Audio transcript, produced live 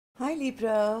Hi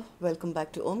Libra, welcome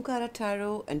back to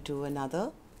Omkaratarot and to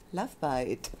another Love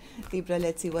Bite. Libra,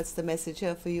 let's see what's the message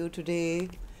here for you today.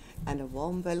 And a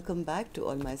warm welcome back to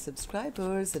all my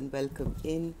subscribers and welcome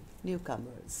in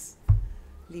newcomers.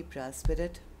 Libra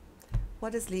Spirit,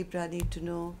 what does Libra need to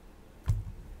know?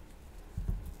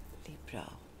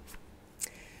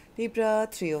 Libra,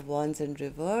 Three of Wands in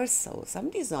reverse. So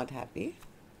somebody's not happy.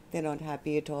 They're not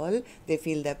happy at all. They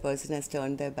feel that person has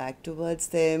turned their back towards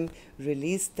them,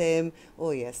 released them.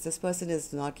 Oh yes, this person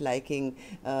is not liking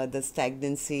the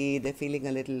stagnancy. They're feeling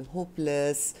a little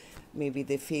hopeless. Maybe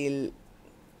they feel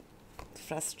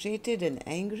frustrated and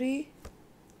angry.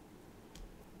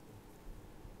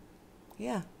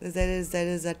 Yeah, there is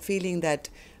that feeling that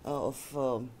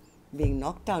of being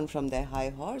knocked down from their high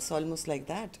horse, almost like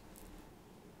that.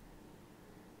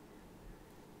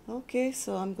 Okay,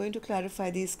 so I'm going to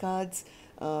clarify these cards.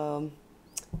 Let's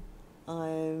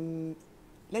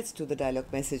do the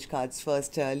dialogue message cards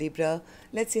first, Libra.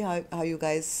 Let's see how you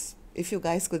guys, if you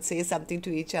guys could say something to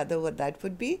each other, what that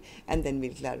would be, and then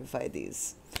we'll clarify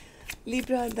these.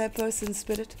 Libra and that person,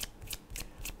 Spirit.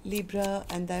 Libra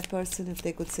and that person, if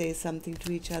they could say something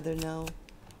to each other now,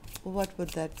 what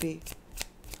would that be?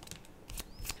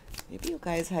 Maybe you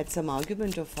guys had some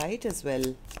argument or fight as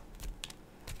well.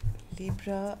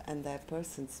 Libra and that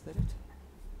person, Spirit.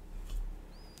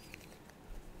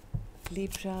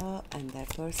 Libra and that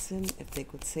person, if they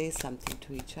could say something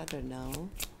to each other now,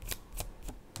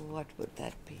 what would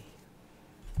that be?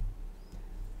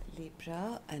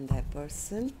 Libra and that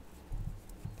person.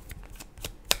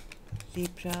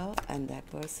 Libra and that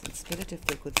person, Spirit, if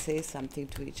they could say something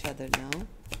to each other now,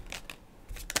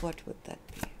 what would that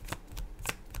be?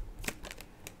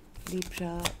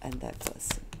 Libra and that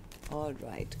person. All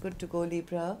right, good to go,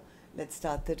 Libra. Let's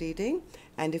start the reading.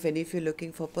 And if any of you are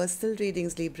looking for personal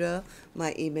readings, Libra,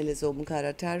 my email is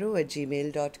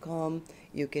omkaratarot@gmail.com.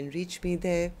 You can reach me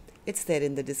there. It's there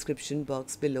in the description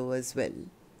box below as well.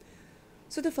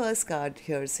 So the first card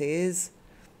here says,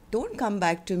 don't come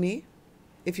back to me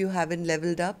if you haven't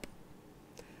leveled up.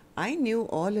 I knew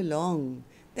all along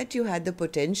that you had the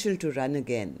potential to run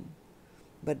again.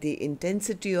 But the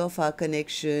intensity of our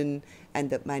connection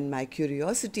and my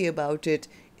curiosity about it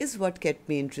is what kept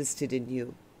me interested in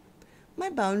you.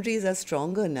 My boundaries are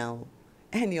stronger now,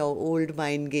 and your old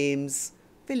mind games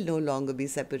will no longer be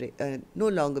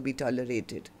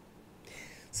tolerated.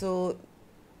 So,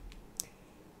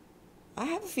 I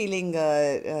have a feeling,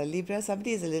 Libra,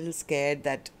 somebody is a little scared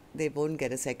that they won't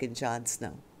get a second chance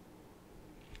now.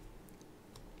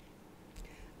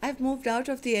 I've moved out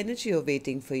of the energy of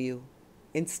waiting for you.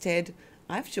 Instead,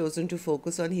 I've chosen to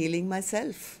focus on healing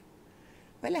myself.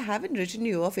 Well, I haven't written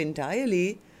you off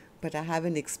entirely, but I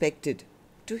haven't expected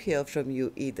to hear from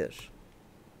you either.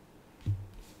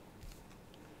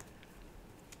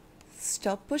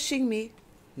 Stop pushing me.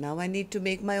 Now I need to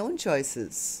make my own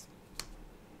choices.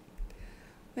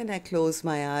 When I close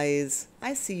my eyes,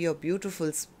 I see your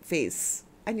beautiful face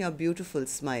and your beautiful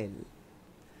smile.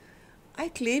 I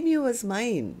claim you as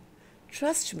mine.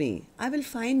 Trust me, I will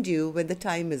find you when the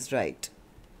time is right.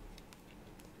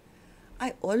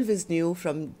 I always knew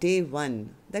from day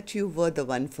one that you were the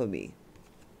one for me.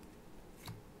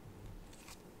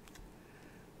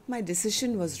 My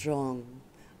decision was wrong.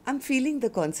 I'm feeling the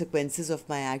consequences of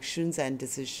my actions and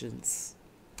decisions.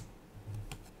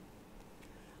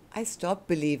 I stopped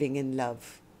believing in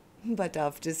love, but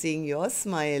after seeing your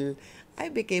smile, I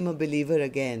became a believer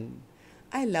again.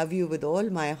 I love you with all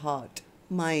my heart,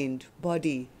 mind,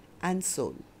 body, and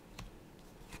soul.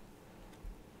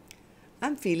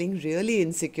 I'm feeling really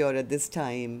insecure at this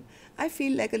time. I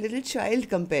feel like a little child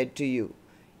compared to you.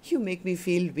 You make me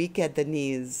feel weak at the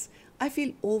knees. I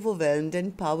feel overwhelmed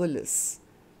and powerless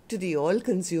to the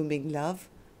all-consuming love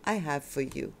I have for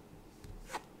you.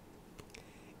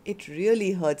 It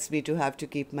really hurts me to have to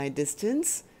keep my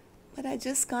distance, but I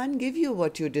just can't give you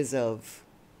what you deserve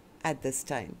at this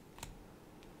time.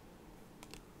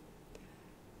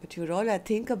 But you're all I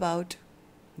think about.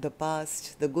 The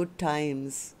past, the good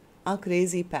times, our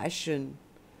crazy passion,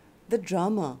 the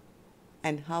drama,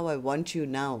 and how I want you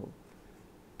now.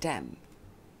 Damn.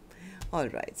 All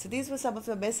right, so these were some of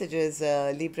the messages,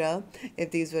 Libra.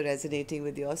 If these were resonating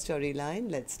with your storyline,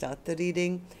 let's start the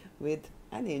reading with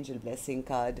an angel blessing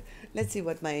card. Let's see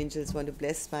what my angels want to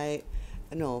bless the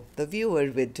viewer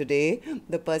with today.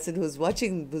 The person who's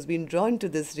watching, who's been drawn to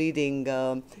this reading,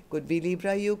 could be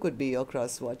Libra, you could be your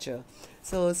cross watcher.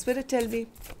 So Spirit, tell me,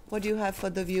 what do you have for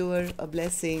the viewer? A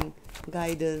blessing,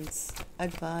 guidance,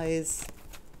 advice,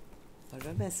 or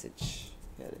a message?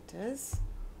 Here it is.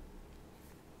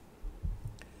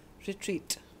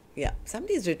 Retreat. Yeah,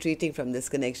 somebody is retreating from this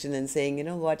connection and saying, you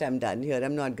know what, I'm done here.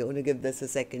 I'm not going to give this a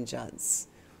second chance.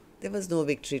 There was no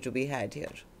victory to be had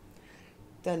here.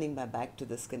 Turning my back to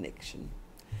this connection.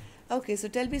 Okay, so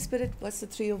tell me, Spirit, what's the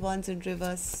Three of Wands in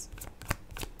reverse?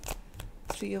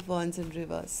 Three of Wands in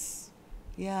reverse.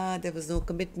 Yeah, there was no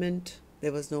commitment.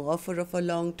 There was no offer of a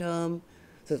long term.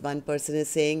 So one person is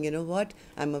saying, you know what,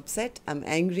 I'm upset, I'm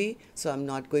angry, so I'm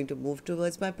not going to move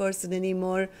towards my person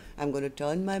anymore. I'm going to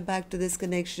turn my back to this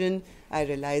connection. I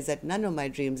realize that none of my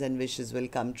dreams and wishes will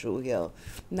come true here.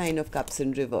 Nine of Cups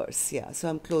in reverse. Yeah, so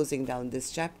I'm closing down this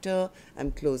chapter.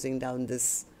 I'm closing down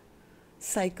this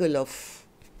cycle of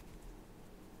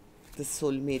the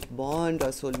soulmate bond or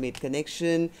soulmate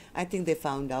connection. I think they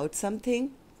found out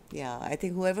something. Yeah, I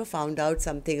think whoever found out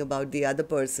something about the other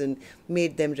person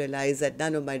made them realize that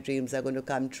none of my dreams are going to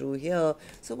come true here.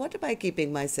 So what am I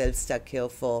keeping myself stuck here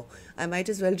for? I might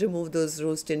as well remove those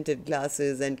rose-tinted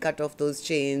glasses and cut off those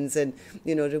chains and,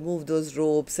 you know, remove those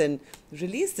ropes and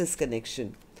release this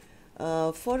connection.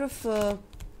 Four of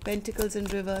Pentacles in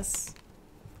reverse.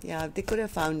 Yeah, they could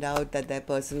have found out that their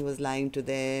person was lying to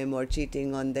them or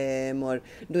cheating on them or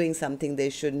doing something they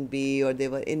shouldn't be, or they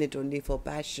were in it only for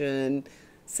passion.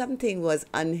 Something was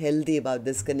unhealthy about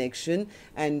this connection,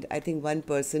 and I think one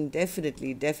person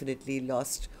definitely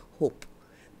lost hope.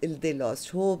 They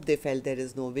lost hope. They felt there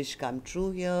is no wish come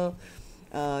true here.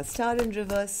 Star in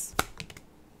reverse.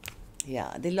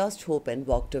 Yeah, they lost hope and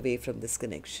walked away from this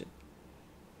connection.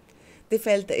 They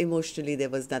felt that emotionally there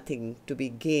was nothing to be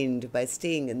gained by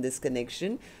staying in this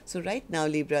connection. So right now,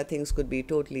 Libra, things could be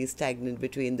totally stagnant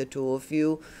between the two of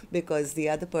you, because the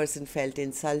other person felt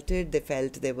insulted. They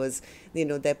felt there was, you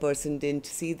know, their person didn't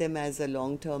see them as a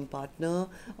long-term partner,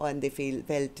 and they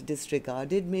felt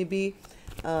disregarded maybe.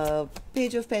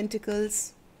 Page of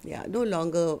Pentacles. Yeah, no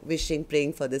longer wishing,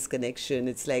 praying for this connection.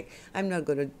 It's like, I'm not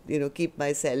going to, you know, keep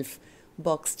myself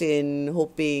boxed in,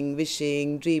 hoping,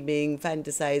 wishing, dreaming,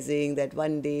 fantasizing that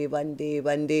one day,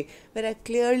 but I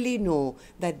clearly know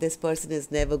that this person is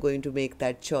never going to make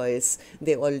that choice.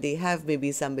 They already have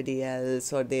maybe somebody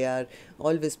else, or they are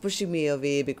always pushing me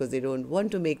away because they don't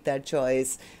want to make that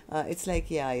choice. It's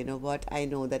like, yeah, you know what, I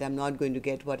know that I'm not going to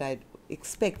get what I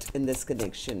expect in this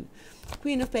connection.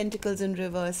 Queen of Pentacles in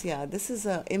reverse. Yeah, this is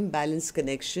a imbalanced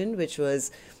connection which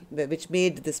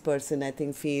made this person, I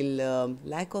think, feel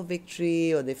lack of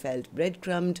victory, or they felt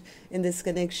breadcrumbed in this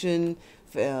connection.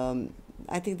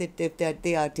 I think that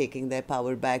they are taking their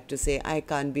power back to say, I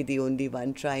can't be the only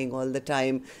one trying all the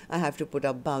time. I have to put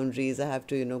up boundaries. I have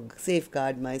to, you know,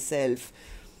 safeguard myself.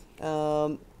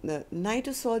 The Knight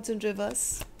of Swords in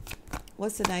reverse.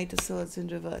 What's the Knight of Swords in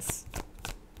reverse?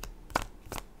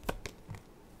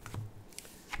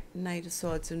 Knight of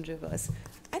Swords in reverse.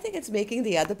 I think it's making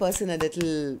the other person a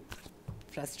little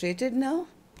frustrated now.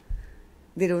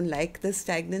 They don't like the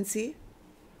stagnancy,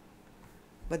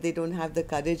 but they don't have the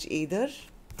courage either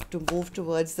to move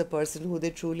towards the person who they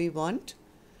truly want.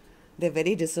 They're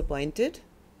very disappointed,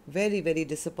 very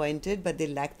disappointed, but they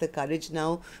lack the courage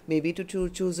now maybe to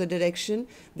choose a direction.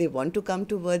 They want to come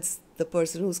towards the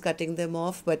person who's cutting them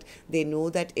off, but they know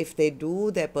that if they do,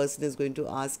 their person is going to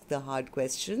ask the hard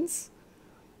questions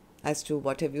as to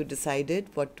what have you decided,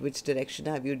 which direction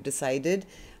have you decided.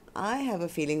 I have a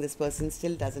feeling this person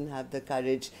still doesn't have the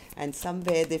courage, and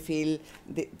somewhere they feel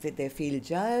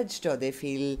judged, or they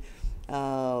feel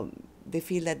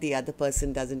that the other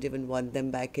person doesn't even want them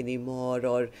back anymore,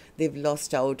 or they've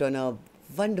lost out on a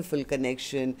wonderful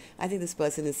connection. I think this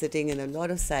person is sitting in a lot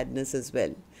of sadness as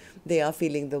well. They are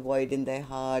feeling the void in their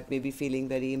heart, maybe feeling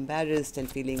very embarrassed and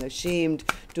feeling ashamed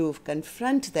to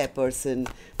confront their person,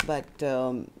 but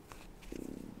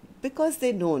because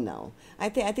they know now. I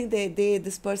think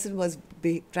this person was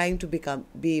trying to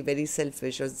be very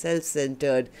selfish or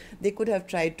self-centered. They could have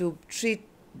tried to treat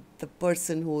the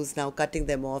person who's now cutting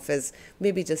them off as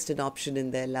maybe just an option in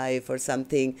their life or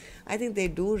something. I think they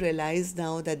do realize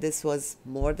now that this was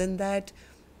more than that.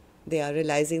 They are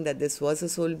realizing that this was a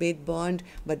soulmate bond,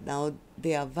 but now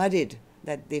they are worried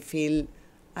that they feel,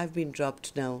 I've been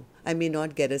dropped now. I may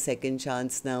not get a second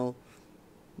chance now.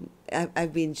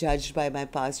 I've been judged by my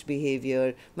past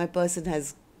behavior. My person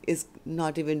is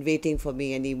not even waiting for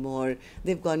me anymore.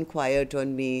 They've gone quiet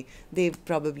on me. They're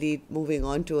probably moving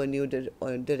on to a new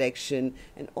direction.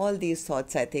 And all these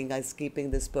thoughts, I think, are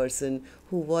keeping this person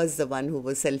who was the one who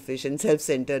was selfish and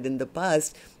self-centered in the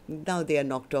past. Now they are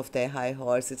knocked off their high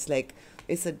horse. It's like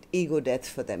it's an ego death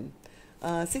for them.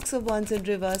 Six of Wands in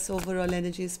reverse, overall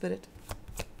energy, Spirit.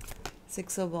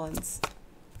 Six of Wands.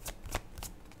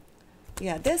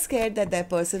 Yeah, they're scared that their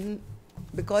person,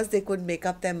 because they couldn't make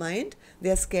up their mind,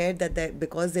 They're scared that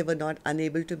because they were not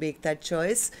unable to make that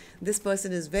choice, this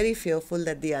person is very fearful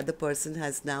that the other person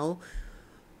has now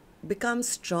become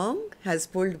strong, has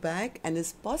pulled back, and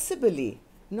is possibly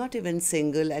not even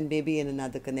single and maybe in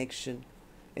another connection.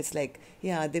 It's like,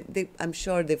 yeah, I'm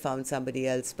sure they found somebody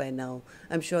else by now.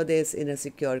 I'm sure there's in a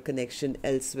secure connection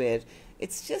elsewhere.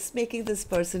 It's just making this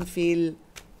person feel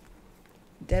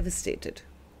devastated.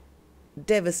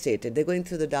 Devastated. They're going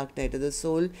through the dark night of the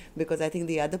soul because I think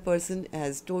the other person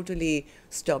has totally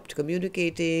stopped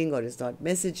communicating or is not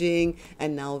messaging,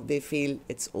 and now they feel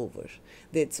it's over.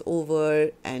 It's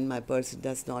over and my person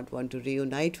does not want to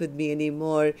reunite with me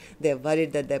anymore. They're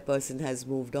worried that their person has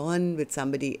moved on with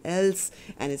somebody else,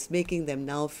 and it's making them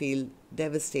now feel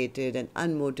devastated and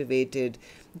unmotivated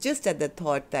just at the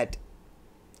thought that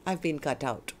I've been cut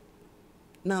out.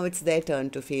 Now it's their turn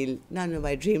to feel none of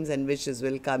my dreams and wishes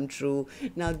will come true.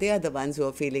 Now they are the ones who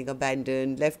are feeling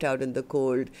abandoned, left out in the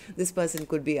cold. This person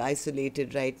could be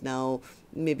isolated right now,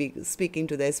 maybe speaking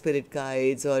to their spirit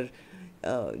guides or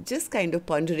just kind of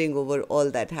pondering over all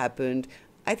that happened.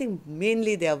 I think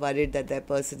mainly they are worried that their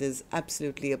person is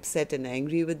absolutely upset and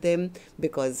angry with them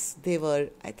because they were,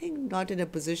 I think, not in a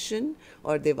position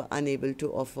or they were unable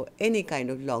to offer any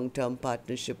kind of long-term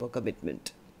partnership or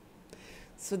commitment.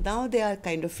 So now they are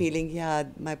kind of feeling, yeah,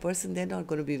 my person, they're not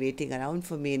going to be waiting around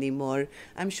for me anymore.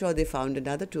 I'm sure they found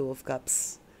another Two of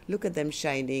Cups. Look at them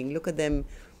shining. Look at them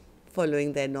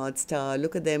following their North Star.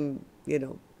 Look at them,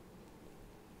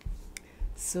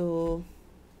 So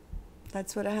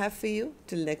that's what I have for you.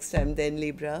 Till next time then,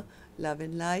 Libra. Love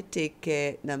and light. Take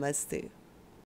care. Namaste.